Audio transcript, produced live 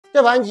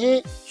这盘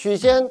棋许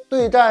仙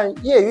对战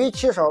业余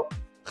棋手，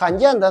罕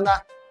见的呢，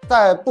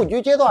在布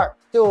局阶段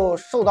就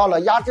受到了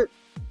压制。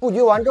布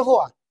局完之后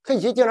啊，黑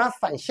棋竟然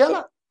反先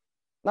了。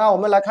那我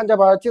们来看这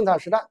盘精彩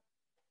实战，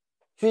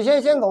许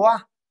仙先走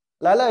啊，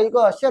来了一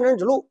个仙人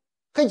指路。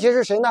黑棋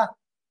是谁呢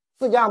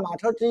？4驾马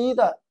车之一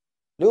的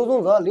刘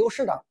宗泽刘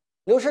师长。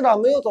刘师长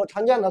没有走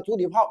常见的足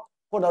底炮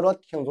或者说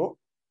挺足，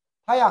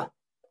他呀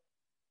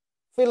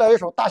飞了一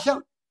手大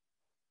象。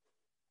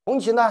红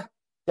棋呢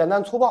简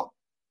单粗暴，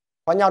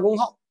还家中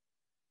炮。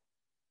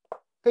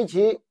黑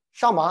棋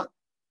上马，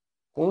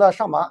红的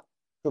上马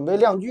准备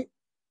亮车。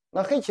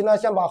那黑棋呢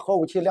先把核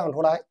武器亮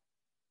出来，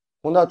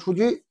红的出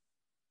车。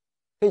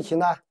黑棋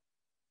呢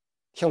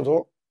挺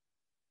足，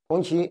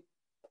红棋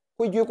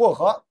挥车过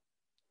河。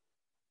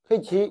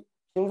黑棋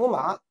平伏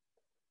马，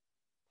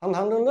堂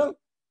堂正正。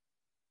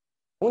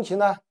红棋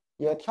呢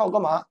也跳个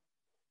马。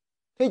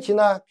黑棋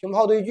呢平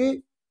炮对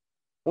车，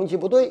红棋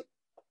不对，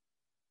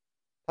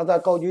他在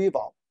高车一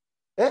保。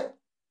哎，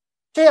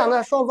这样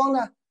呢双方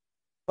呢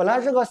本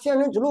来是个仙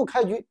人指路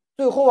开局，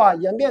最后啊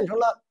演变成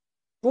了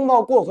中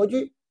炮过河车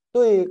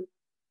对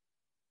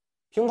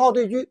平炮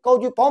对车高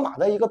车保马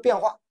的一个变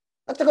化。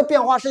那这个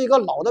变化是一个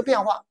老的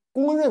变化，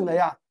公认的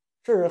呀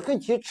是黑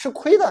棋吃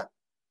亏的。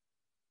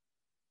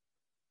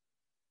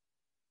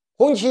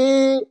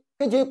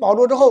黑棋保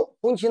住之后，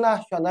红棋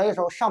呢选择一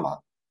手上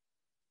马。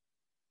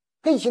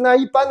黑棋呢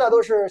一般呢都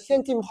是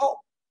先进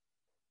炮，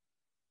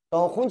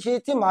等红棋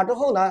进马之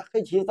后呢，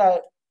黑棋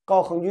再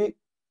高横车，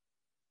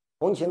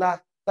红棋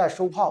呢再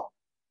收炮，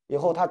以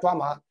后他抓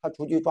马，他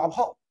出车抓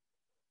炮。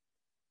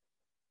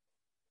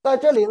在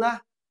这里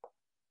呢，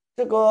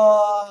这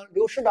个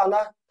刘师长呢，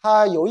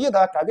他有意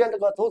的改变这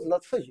个走子的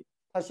次序，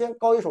他先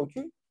高一手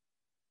车。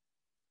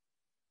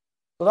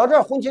走到这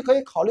儿，红棋可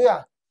以考虑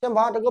啊，先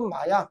把这个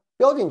马呀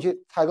标进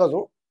去踩个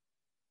足。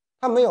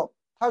他没有，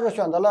他是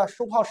选择了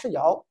收炮视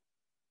角，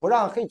不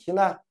让黑棋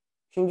呢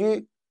平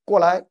车过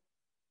来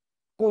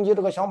攻击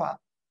这个小马。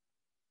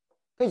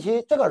黑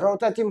棋这个时候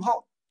再进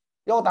炮，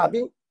要打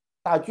兵、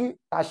打车、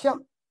打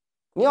象。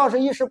你要是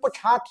一时不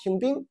察挺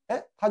兵，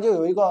哎，他就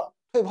有一个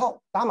退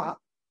炮打马。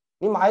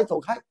你马一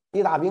走开，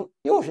一打兵，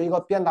又是一个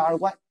边打二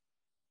怪。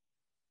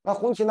那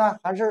红棋呢，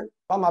还是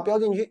把马标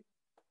进去，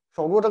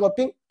守住这个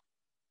兵。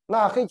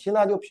那黑棋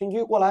呢就平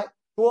车过来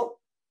捉，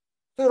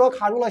虽说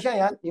卡住了线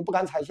眼，你不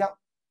敢踩象，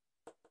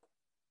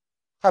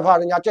害怕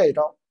人家这一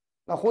招。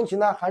那红棋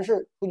呢还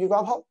是出车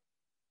抓炮。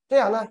这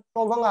样呢，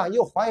双方啊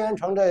又还原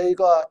成这一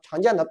个常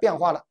见的变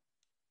化了。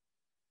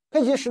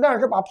黑棋实际上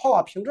是把炮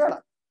啊平这儿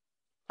了，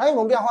还有一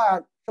种变化啊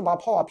是把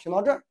炮啊平到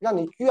这儿，让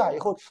你车啊以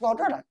后吃到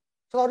这儿来，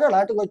吃到这儿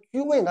来，这个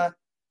车位呢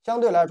相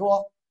对来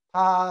说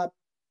它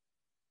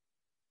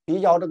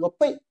比较这个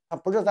背，它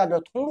不是在这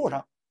通路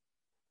上。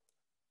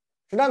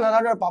实战呢，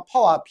他这把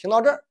炮啊平到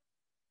这儿，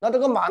那这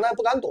个马呢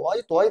不敢躲，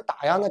一躲一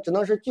打呀，那只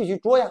能是继续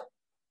捉呀。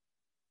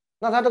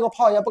那他这个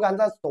炮也不敢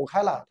再走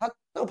开了，他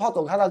这个炮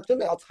走开了，真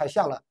的要踩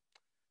象了。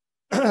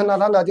那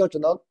他呢就只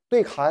能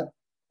对砍，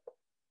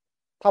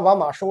他把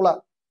马收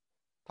了，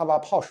他把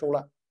炮收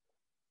了。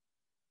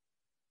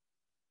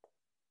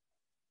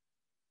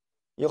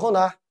以后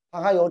呢，他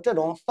还有这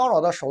种骚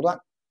扰的手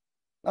段。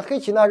那黑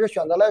棋呢是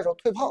选择了一手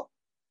退炮，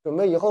准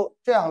备以后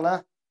这样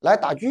呢来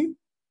打车。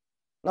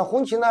那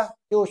红棋呢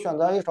就选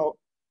择一手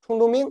冲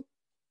中兵。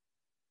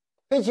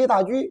黑棋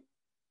打车，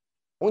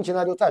红棋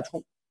呢就再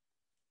冲，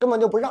根本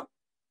就不让。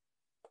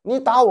你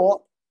打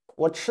我，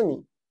我吃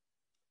你。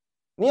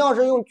你要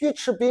是用车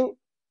吃兵，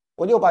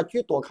我就把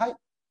车躲开，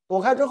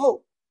躲开之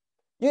后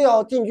又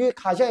要进车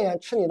卡线眼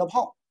吃你的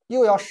炮，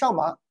又要上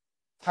马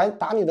才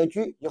打你的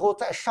车，以后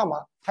再上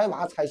马踩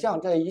马踩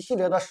象这一系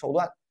列的手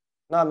段，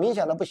那明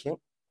显的不行。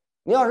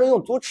你要是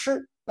用卒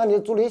吃，那你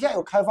卒离线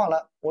又开放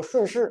了，我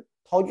顺势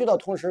逃车的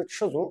同时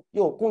吃卒，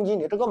又攻击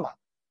你这个马，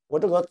我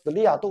这个子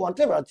力啊都往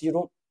这边集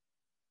中。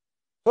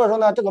所以说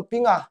呢，这个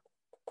兵啊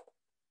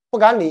不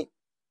敢理，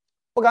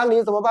不敢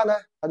理怎么办呢？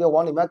他就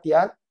往里面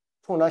点，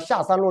冲着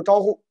下3路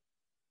招呼。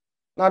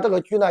那这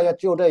个车呢也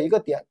只有这一个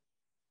点，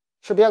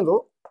吃边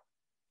卒。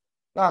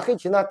那黑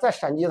棋呢再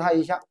闪击他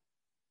一下，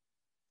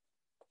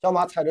小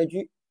马踩着车，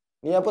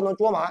你也不能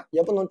捉马，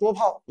也不能捉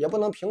炮，也不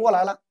能平过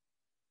来了。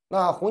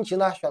那红棋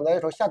呢选择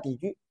一手下底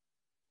车。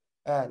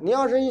哎，你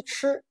要是一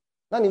吃，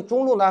那你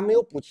中路呢没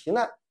有补棋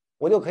呢，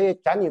我就可以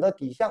斩你的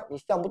底象，你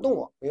象不动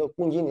我，我又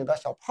攻击你的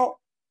小炮。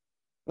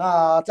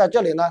那在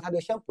这里呢，他就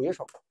先补一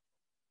手，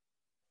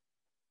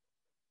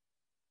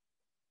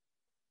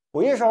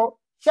补一手，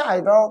下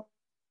一招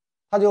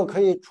他就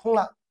可以冲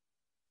了。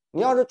你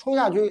要是冲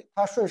下去，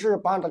他顺势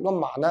把这个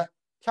马呢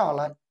跳上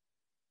来。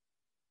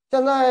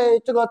现在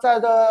这个在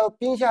这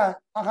兵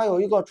线，他还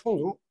有一个冲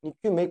卒，你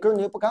车没根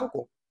你不敢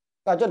拱，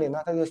在这里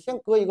呢，他就先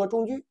割一个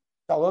中车，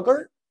找个根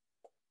儿，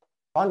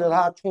防止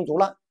他冲卒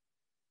了。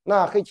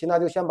那黑棋呢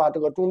就先把这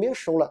个中兵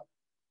收了，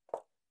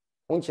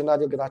红棋呢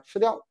就给他吃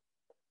掉。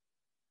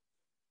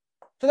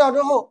吃掉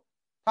之后，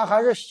他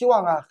还是希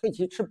望啊黑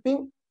棋吃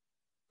兵。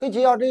黑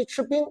棋要这一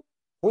吃兵，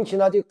红棋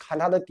呢就砍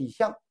他的底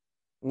象，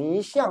你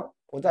一象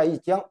我再一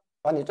将，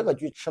把你这个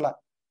车吃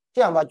了，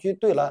这样把车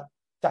对了，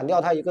斩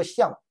掉他一个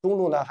象，中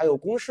路呢还有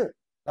攻势，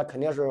那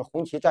肯定是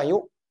红棋占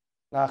优。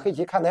那黑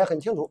棋看得也很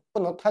清楚，不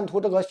能贪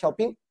图这个小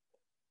兵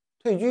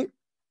退车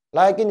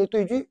来给你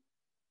对车。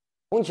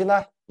红棋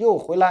呢又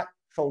回来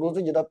守住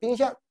自己的兵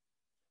线。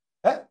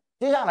哎，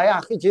接下来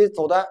呀，黑棋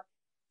走的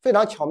非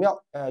常巧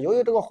妙。由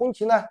于这个红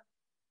棋呢，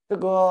这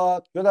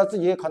个觉得自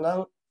己可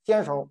能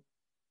先手，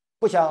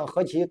不想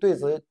和棋对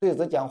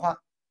子讲话，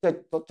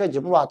这几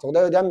步啊走的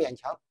有点勉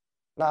强。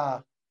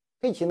那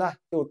黑棋呢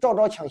就招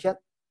招抢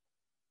先，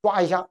抓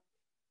一下，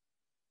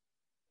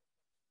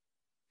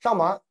上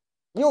马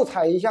又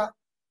踩一下，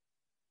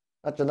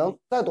那只能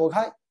再躲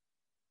开。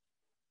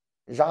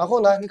然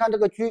后呢，你看这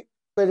个车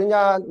被人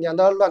家撵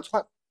得乱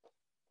窜，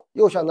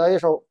又选择一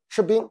手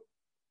吃兵，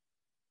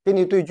给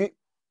你对车。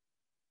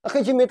那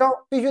黑棋没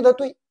招，必须得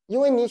对，因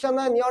为你现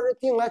在你要是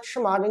进来吃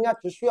马，人家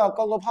只需要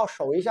高个炮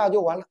守一下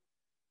就完了。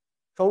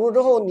守住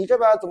之后，你这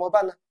边怎么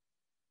办呢？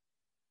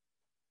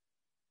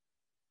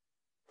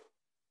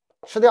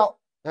吃掉，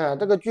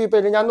这个车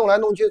被人家弄来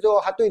弄去，最后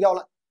还对掉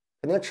了，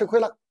肯定吃亏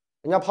了。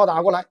人家炮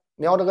打过来，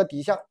瞄这个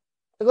底象，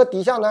这个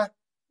底象呢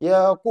也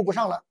顾不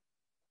上了，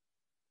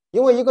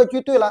因为一个车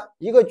对了，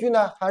一个车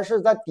呢还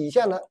是在底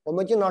线呢。我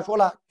们经常说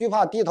了，车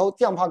怕低头，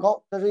将怕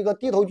高，这是一个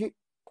低头车，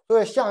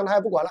所以象他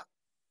也不管了，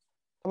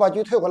他把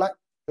车退回来，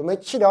准备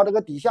弃掉这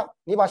个底象。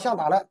你把象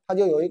打来，他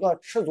就有一个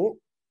吃卒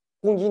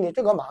攻击你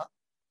这个马。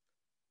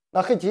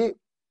那黑棋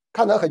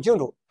看得很清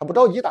楚，他不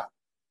着急打，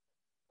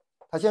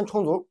他先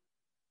充足，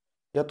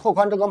也拓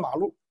宽这个马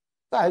路。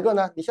再一个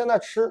呢，你现在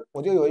吃，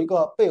我就有一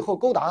个背后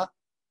勾打。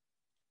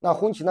那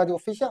红棋呢就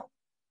飞象，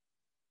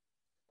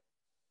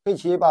黑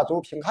棋把卒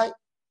平开。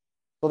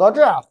走到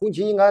这儿啊，红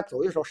棋应该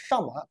走一手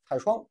上马踩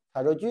双，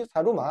踩着车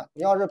踩住马。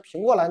你要是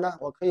平过来呢，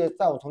我可以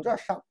再从这儿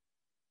上，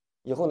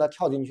以后呢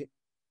跳进去。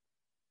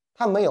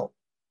他没有，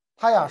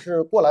他呀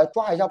是过来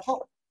抓一下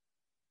炮，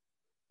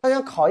他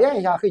想考验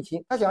一下黑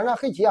棋，他想让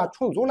黑棋啊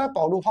充足来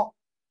保住炮，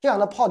这样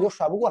的炮就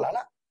甩不过来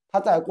了。他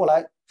再过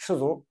来吃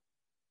卒，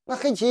那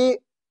黑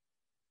棋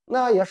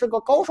那也是个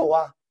高手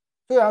啊，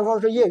虽然说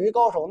是业余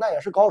高手，那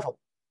也是高手。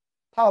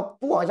他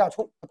不往下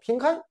冲，平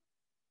开，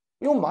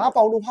用马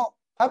保住炮，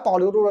还保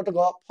留住了这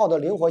个炮的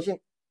灵活性。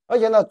而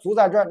且呢，卒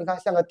在这儿，你看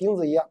像个钉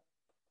子一样，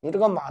你这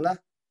个马呢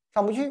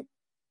上不去，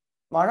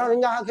马上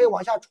人家还可以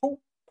往下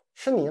冲，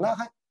吃你呢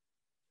还。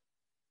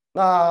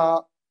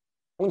那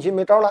红棋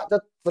没招了，这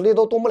子力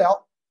都动不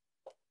了，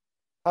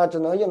他只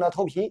能硬着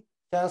头皮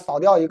先扫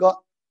掉一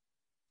个。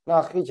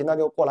那黑棋呢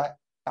就过来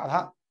打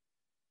他，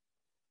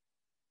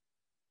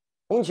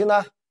红棋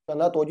呢选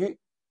择躲车，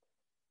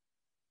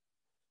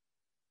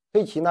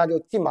黑棋呢就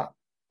进马，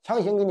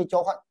强行给你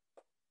交换，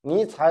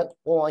你一踩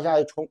我往下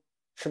一冲，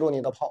吃住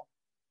你的炮，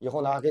以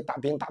后呢还可以打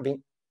兵打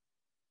兵。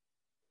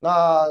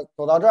那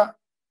走到这儿，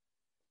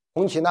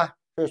红棋呢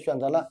是选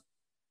择了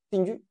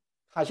进车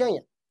卡线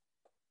眼，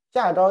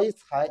下一招一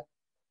踩，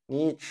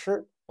你一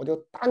吃我就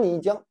打你一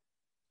将。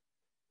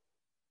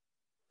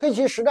黑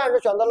棋实战是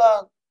选择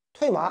了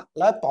退马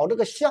来保这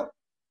个象，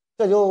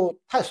这就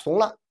太怂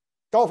了，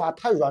招法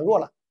太软弱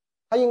了。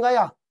他应该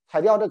呀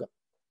踩掉这个，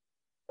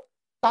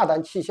大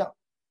胆弃象。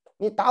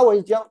你打我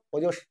一将，我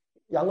就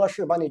扬个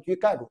士把你车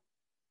盖住。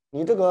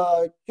你这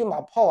个车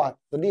马炮啊，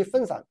子力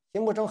分散，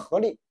形不成合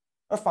力。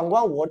而反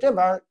观我这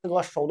边这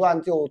个手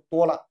段就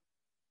多了。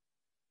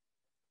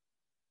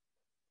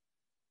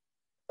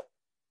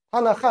他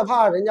呢害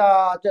怕人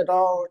家这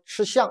招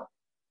吃象，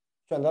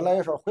选择了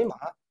一手回马，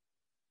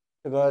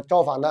这个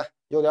招法呢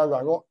有点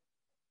软弱。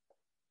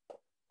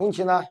红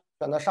棋呢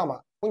选择上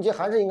马，红棋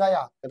还是应该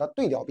呀给他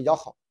对掉比较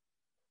好。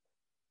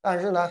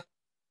但是呢，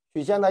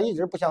许仙呢一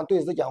直不想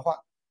对子讲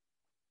话，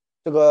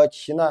这个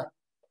棋呢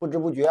不知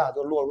不觉啊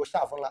就落入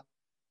下风了。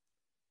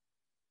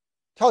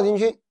跳进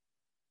去，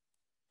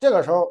这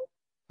个时候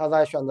他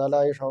再选择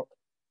了一手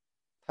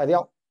踩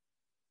掉。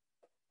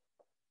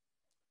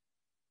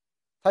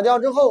踩掉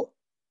之后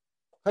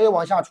可以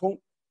往下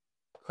冲，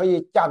可以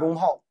架中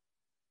炮，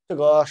这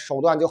个手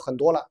段就很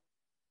多了。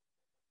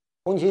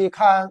红棋一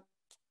看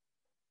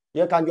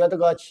也感觉这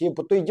个棋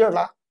不对劲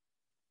了，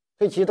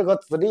黑棋这个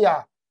子力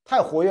啊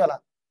太活跃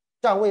了，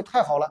站位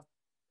太好了，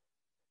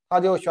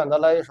他就选择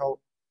了一手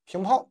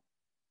平炮。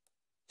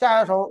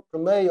下一手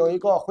准备有一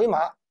个回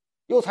马，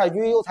又踩车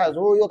又踩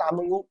卒又打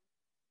闷弓，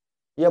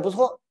也不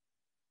错。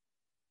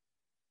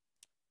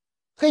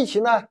黑棋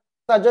呢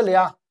在这里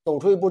啊走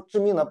出一步致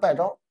命的败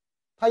招，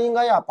他应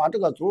该呀把这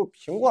个卒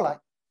平过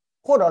来，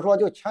或者说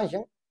就强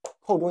行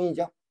扣中一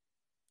将。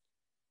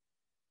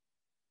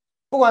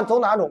不管走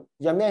哪种，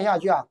演变下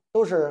去啊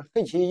都是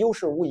黑棋优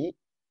势无疑。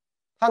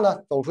他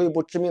呢走出一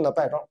步致命的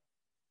败招，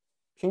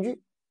平车，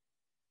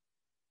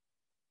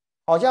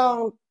好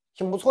像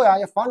挺不错呀，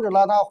也防止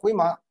了他回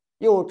马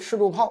又吃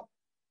住炮。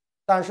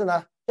但是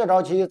呢这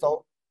招棋一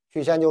走，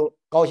许仙就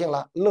高兴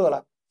了，乐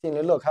了，心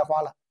里乐开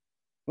花了。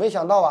没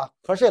想到啊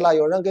瞌睡了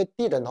有人给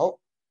递枕头。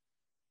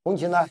红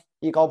棋呢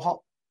一高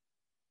炮，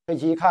黑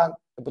棋一看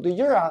不对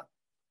劲啊，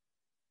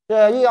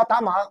这又要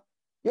打马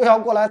又要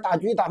过来打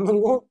车打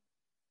闷弓，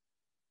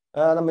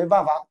那没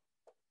办法，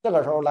这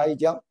个时候来一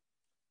将，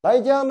来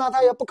一将，那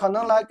他也不可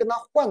能来跟他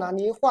换呢，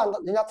你一换，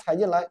人家踩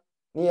进来，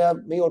你也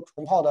没有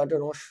冲炮的这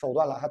种手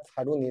段了，还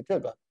踩住你这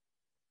个。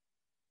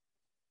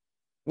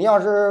你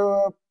要是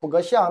补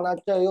个象，那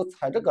这又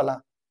踩这个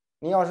了。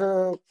你要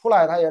是出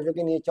来，他也是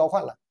给你交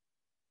换了。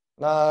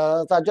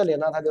那在这里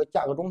呢，他就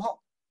架个中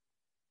炮。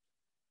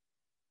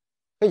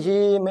黑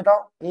棋没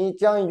招，你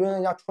将一军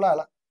人家出来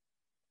了，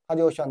他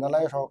就选择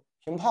了一手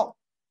平炮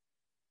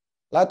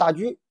来打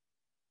车。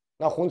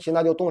那红棋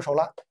呢就动手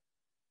了，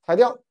踩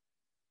掉。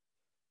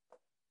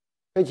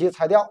黑棋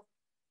踩掉，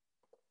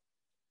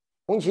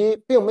红棋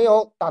并没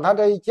有打他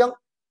这一将，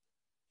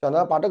选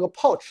择把这个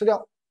炮吃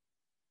掉。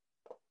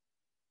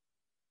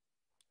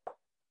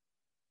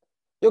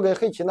又给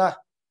黑棋呢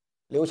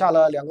留下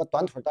了2个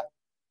短腿的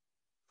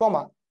双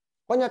马，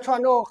关键吃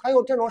完之后还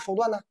有这种手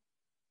段呢，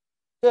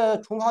这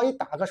冲炮一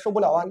打可受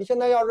不了啊！你现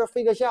在要是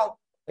飞个象，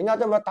人家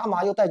这边打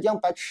马又带将，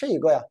白吃一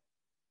个呀。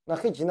那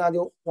黑棋呢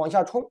就往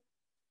下冲，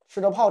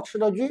吃着炮吃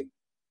着车，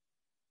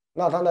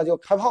那他呢就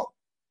开炮，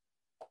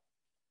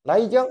来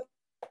一将，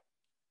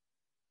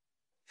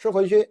吃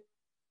回去，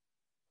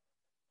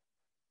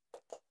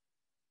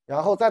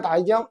然后再打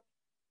一将，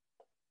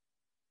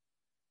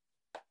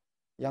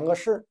养个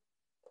士。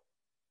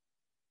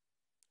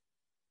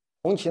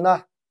红棋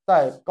呢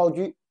再高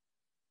车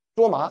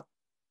捉马，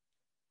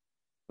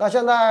那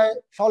现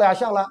在少俩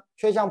象了，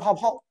缺象怕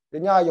炮，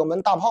人家有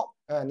门大炮，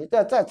你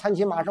再参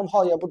起马上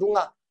炮也不中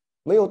啊，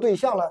没有对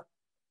象了。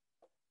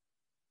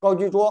高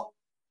车捉，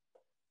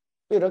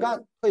对着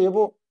干，退一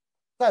步，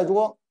再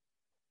捉，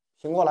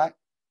醒过来，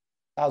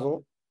大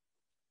卒。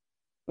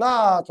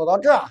那走到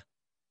这啊，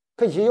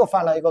黑棋又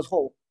犯了一个错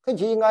误，黑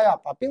棋应该呀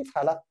把兵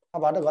踩了，他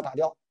把这个打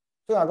掉。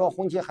虽然说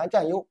红棋还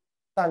占优，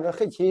但是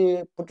黑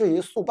棋不至于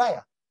速败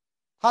呀。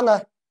他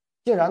呢，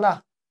竟然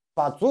呢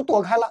把卒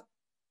躲开了，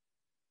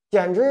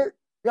简直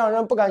让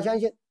人不敢相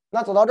信。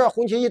那走到这儿，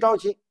红棋一着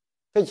棋，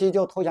黑棋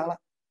就投降了。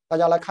大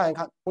家来看一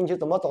看红棋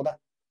怎么走的。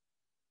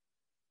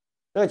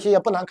这个棋也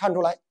不难看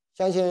出来，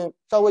相信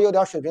稍微有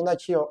点水平的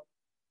棋友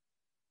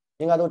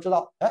应该都知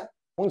道。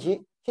红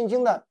棋轻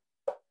轻的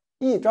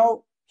一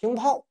招平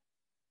炮，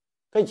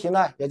黑棋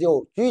呢也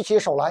就举起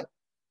手来。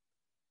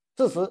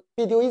自此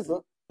必丢一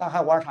子，那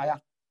还玩啥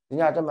呀？人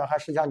家这边还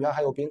10象权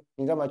还有兵，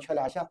你这边缺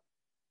俩象。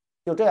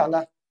就这样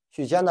呢，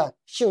许仙呢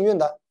幸运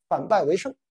的反败为胜。